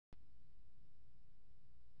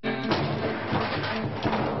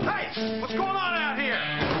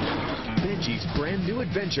new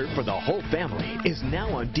adventure for the whole family is now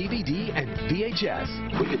on DVD and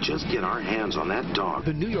VHS. If we could just get our hands on that dog.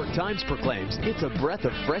 The New York Times proclaims it's a breath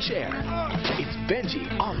of fresh air. It's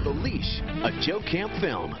Benji Off the Leash, a Joe Camp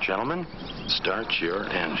film. Gentlemen, start your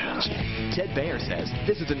engines. Ted Bayer says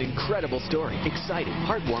this is an incredible story, exciting,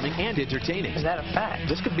 heartwarming, and entertaining. Is that a fact?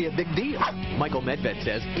 This could be a big deal. Michael Medved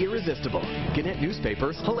says irresistible. Gannett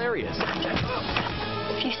Newspapers, hilarious.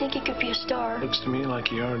 If you think he could be a star. Looks to me like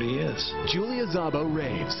he already is. Julia Szabo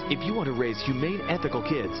raves. If you want to raise humane, ethical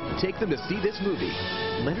kids, take them to see this movie.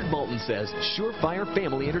 Leonard Maltin says, surefire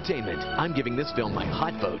family entertainment. I'm giving this film my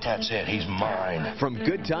hot vote. That's it, he's mine. From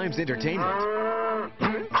Goodtimes Entertainment.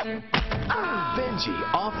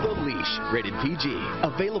 Benji Off the Leash, rated PG.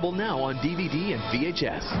 Available now on DVD and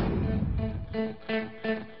VHS.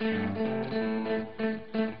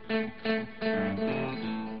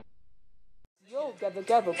 Gabba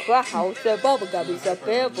Gabba Crowd, the Bubble Gabba is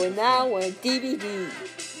available now on DVD.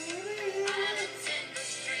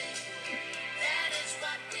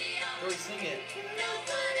 Go sing it.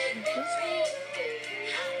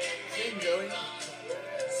 Sing, Joey.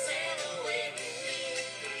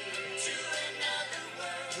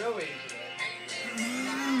 Joey.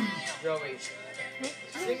 Joey.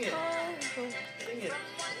 Sing it. Sing it.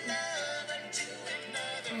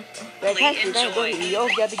 The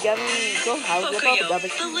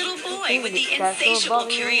little boy with the insatiable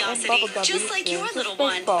curiosity, just like your little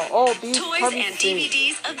one. Toys and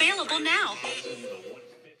DVDs available now.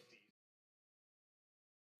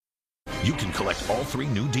 You can collect all 3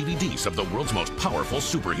 new DVDs of the world's most powerful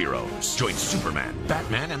superheroes. Join Superman,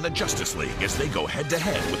 Batman, and the Justice League as they go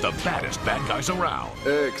head-to-head with the baddest bad guys around.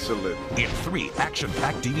 Excellent. In 3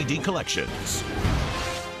 action-packed DVD collections.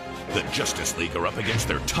 The Justice League are up against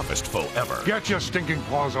their toughest foe ever. Get your stinking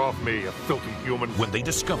paws off me, you filthy human. When they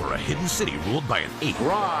discover a hidden city ruled by an ape.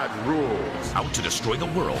 Rod rules. Out to destroy the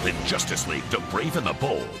world in Justice League, The Brave and the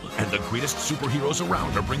Bold. And the greatest superheroes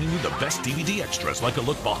around are bringing you the best DVD extras like a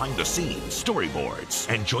look behind the scenes, storyboards.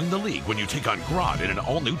 And join the League when you take on Grodd in an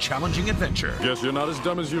all-new challenging adventure. Guess you're not as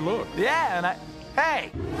dumb as you look. Yeah, and hey!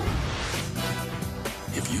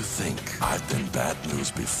 If you think I've been bad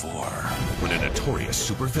news before. When a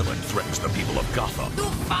notorious supervillain threatens the people of Gotham. You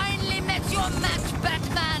finally met your match,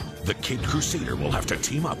 Batman! The Caped Crusader will have to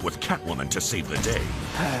team up with Catwoman to save the day.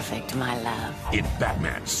 Perfect, my love. In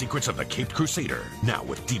Batman, Secrets of the Caped Crusader. Now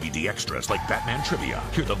with DVD extras like Batman Trivia.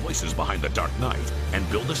 Hear the voices behind the Dark Knight. And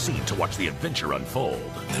build a scene to watch the adventure unfold.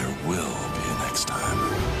 There will be a next time.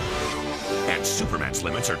 And Superman's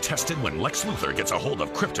limits are tested when Lex Luthor gets a hold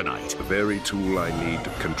of kryptonite. The very tool I need to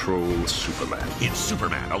control Superman. In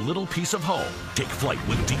Superman, A Little Piece of Home. Take flight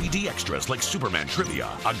with DVD extras like Superman Trivia,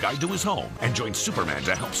 a guide to his home, and join Superman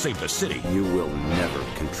to help save the city. You will never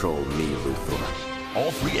control me, Luthor.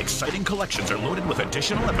 All 3 exciting collections are loaded with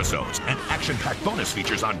additional episodes and action-packed bonus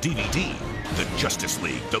features on DVD. The Justice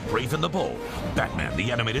League, The Brave and the Bold. Batman, the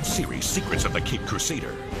Animated Series, Secrets of the Caped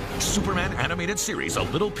Crusader. Superman Animated Series, A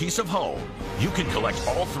Little Piece of Home. You can collect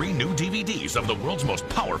all 3 new DVDs of the world's most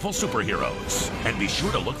powerful superheroes. And be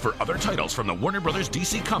sure to look for other titles from the Warner Brothers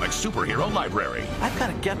DC Comics Superhero Library. I've got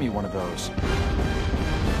to get me one of those.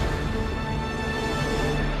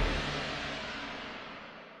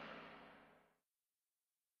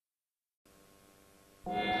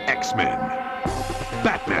 X-Men.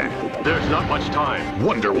 Batman. There's not much time.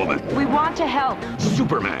 Wonder Woman. We want to help.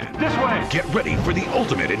 Superman. This way. Get ready for the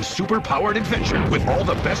ultimate in super-powered adventure with all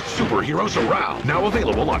the best superheroes around. Now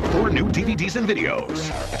available on 4 new DVDs and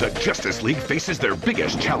videos. The Justice League faces their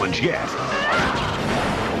biggest challenge yet.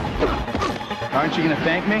 Aren't you gonna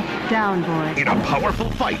thank me? Down, boy. In a powerful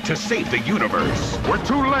fight to save the universe. We're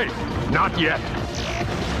too late. Not yet.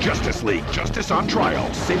 Justice League, Justice on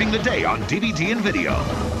Trial. Saving the day on DVD and video.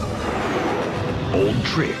 Old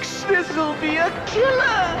tricks. This'll be a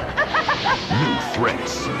killer! New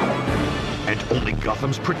threats. And only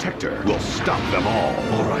Gotham's protector will stop them all.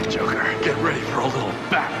 All right, Joker. Get ready for a little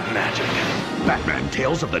bat magic. Batman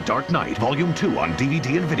Tales of the Dark Knight, Volume 2 on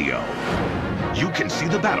DVD and video. You can see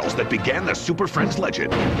the battles that began the Super Friends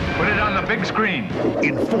legend. Put it on the big screen.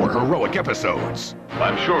 In 4 heroic episodes.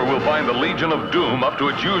 I'm sure we'll find the Legion of Doom up to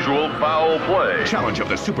its usual foul play. Challenge of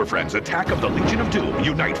the Super Friends, Attack of the Legion of Doom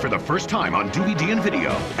unite for the first time on DVD and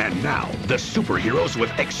video. And now, the superheroes with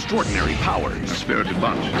extraordinary powers. A spirited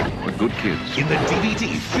bunch. We're good kids. In the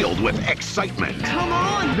DVD filled with excitement. Come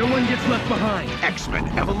on! No one gets left behind.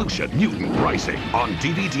 X-Men Evolution Mutant Rising on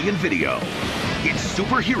DVD and video. It's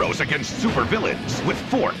superheroes against supervillains with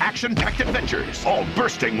 4 action-packed adventures, all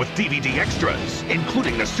bursting with DVD extras,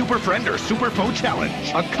 including the Super Friend or Super Foe Challenge,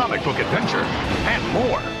 a comic book adventure, and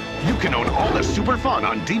more. You can own all the super fun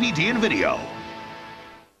on DVD and video.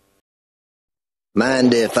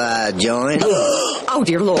 Mind if I join? Oh,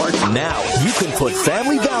 dear Lord. Now you can put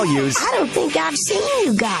family values I don't think I've seen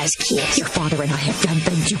you guys kiss. Your father and I have done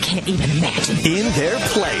things you can't even imagine. in their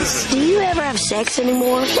place. Do you ever have sex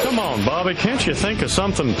anymore? Come on, Bobby, can't you think of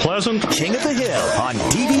something pleasant? King of the Hill on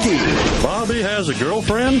DVD. Bobby has a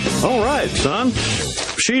girlfriend? All right, son.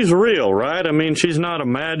 She's real, right? I mean, she's not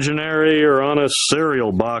imaginary or on a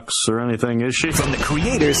cereal box or anything, is she? From the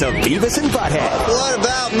creators of Beavis and Butthead. What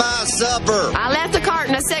about my supper? I left a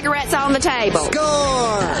carton of cigarettes on the table.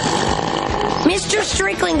 Score! Mr.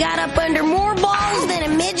 Strickland got up under more balls than a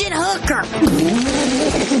midget hooker.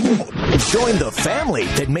 Join the family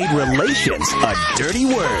that made relations a dirty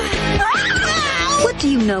word. What do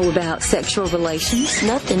you know about sexual relations?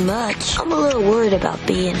 Nothing much. I'm a little worried about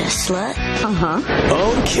being a slut. Uh-huh.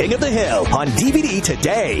 Own King of the Hill on DVD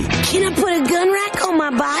today. Can I put a gun rack on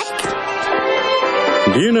my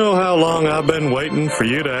bike? Do you know how long I've been waiting for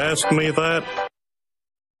you to ask me that?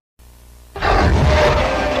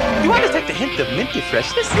 You want to take the hint of minty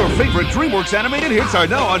freshness? Your favorite DreamWorks animated hits are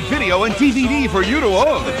now on video and DVD for you to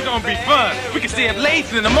own. It's gonna be fun. We can stay up late,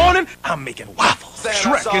 and in the morning, I'm making waffles.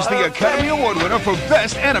 Shrek is the Academy Award winner for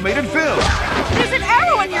Best Animated Film. There's an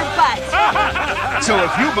arrow in your butt. So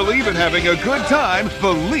if you believe in having a good time,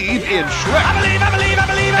 believe in Shrek. I believe.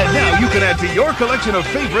 And now you can add to your collection of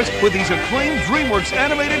favorites with these acclaimed DreamWorks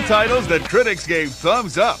animated titles that critics gave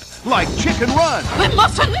thumbs up, like Chicken Run. We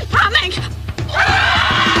mustn't panic.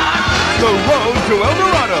 The Road to El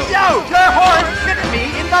Dorado. Yo, your horse bit me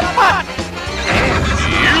in the butt.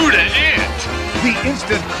 You to it. The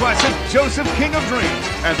instant classic Joseph King of Dreams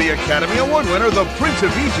and the Academy Award winner The Prince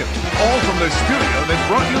of Egypt. All from the studio that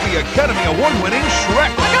brought you the Academy Award winning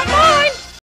Shrek. I got mine.